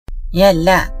അല്ല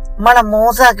നമ്മളെ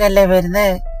മൂസാക്കല്ലേ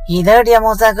വരുന്നത്. ഇതേടിയ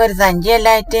മൂസാക്ക ഒരു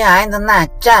സഞ്ചിയല്ലായിട്ട് ആയി നിന്ന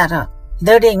അച്ചാറോ?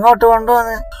 ഇതേടി ഇങ്ങോട്ട്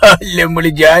കൊണ്ടുവന്ന് അല്ല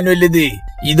നമ്മള് ജാനുവല്ലത്.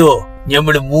 ഇതോ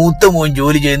ഞമ്മള് മൂത്ത മോൻ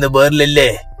ജോലി ചെയ്യുന്ന വേറിലല്ലേ,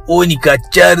 ഓനിക്ക്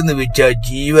അച്ചാറെന്ന് വെച്ചാ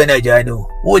ജീവനാ ജാനു.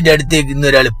 ഓന്റെ അടുത്തേക്ക്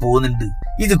ഇന്നൊരാള് പോകുന്നുണ്ട്,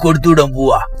 ഇത് കൊടുത്തുവിടാൻ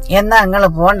പോവാ. എന്നാ നിങ്ങള്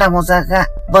പോണ്ട മൂസാക്ക.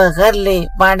 ബഹറില്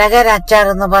വടകര അച്ചാർ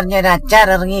എന്ന് പറഞ്ഞൊരു അച്ചാർ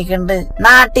ഇറങ്ങിയിട്ടുണ്ട്.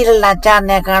 നാട്ടിലുള്ള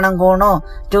അച്ചാറിനെക്കാളും ഗുണോ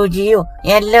രുചിയോ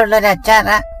എല്ലാം ഉള്ളൊരു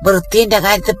അച്ചാറാ. വൃത്തിന്റെ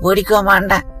കാര്യത്തിൽ പേടിക്കോ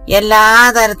വേണ്ട. എല്ലാ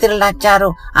തരത്തിലുള്ള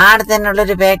അച്ചാറും ആടെ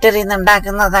തന്നെയുള്ളൊരു ഫാക്ടറിന്ന്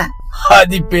ഉണ്ടാക്കുന്നതാ.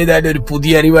 അതിപ്പേതായാലും ഒരു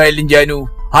പുതിയ അറിവായാലും ജാനു.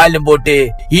 ആലും പോട്ടെ,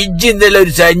 ഇജ്ജ് ഇന്നലെ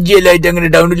ഒരു സഞ്ചിയല്ലായിട്ട് അങ്ങനെ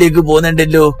ടൗണിലേക്ക്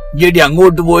പോകുന്നുണ്ടല്ലോ, ഇജ്ജടി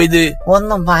അങ്ങോട്ട് പോയത്?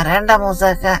 ഒന്നും പറയണ്ട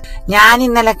മൂസാക്ക. ഞാൻ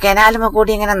ഇന്നലെ കനാലുമ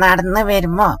കൂടി ഇങ്ങനെ നടന്ന്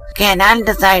വരുമ്പോ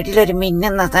കനാലിന്റെ സൈഡിൽ ഒരു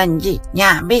മിന്നുന്ന സഞ്ചി.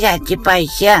 ഞാൻ വിചാരിച്ച്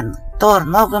പൈസയാന്ന്.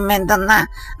 തുറന്നു നോക്കുമ്പോ എന്തെന്നാ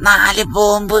 4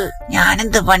 ബോംബ്.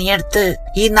 ഞാനെന്ത് പണിയെടുത്ത്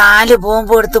ഈ 4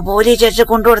 ബോംബ് എടുത്ത് പോലീസ് സ്റ്റേഷൻ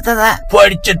കൊണ്ടുകൊടുത്തതാ.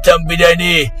 പഠിച്ച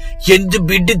തമ്പുരാനെ, എന്ത്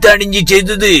ബിഡിത്താണിഞ്ഞ്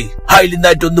ചെയ്തത്?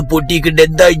 അതിൽ പൊട്ടിക്കണ്ട.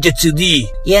 എന്താ ഇജ്ജ സ്ഥിതി?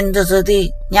 എന്ത് സ്ഥിതി?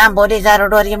 ഞാൻ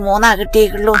പോലീസുകാരോട് പറയും 3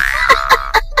 കിട്ടിയിട്ടുള്ളൂ.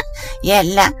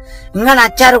 അല്ല, നിങ്ങൾ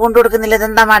അച്ചാർ കൊണ്ടുകൊടുക്കുന്നില്ല,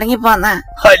 ഇതെന്താ മടങ്ങിപ്പോന്ന?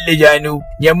 അല്ല ജാനു,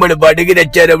 ഞമ്മള് വടകര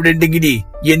അച്ചാർ അവിടെ ഉണ്ടെങ്കില്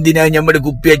എന്തിനാ ഞമ്മടെ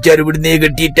കുപ്പി അച്ചാർ ഇവിടുന്നേ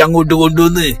കെട്ടിയിട്ട് അങ്ങോട്ട്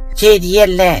കൊണ്ടുവന്ന്?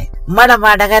 ശരിയല്ലേ? നമ്മടെ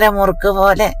വടകര മുറുക്ക്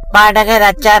പോലെ വടകര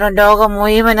അച്ചാറും ലോകം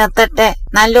മുഴുവൻ എത്തട്ടെ.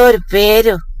 നല്ലൊരു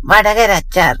പേരും വടകര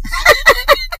അച്ചാർ.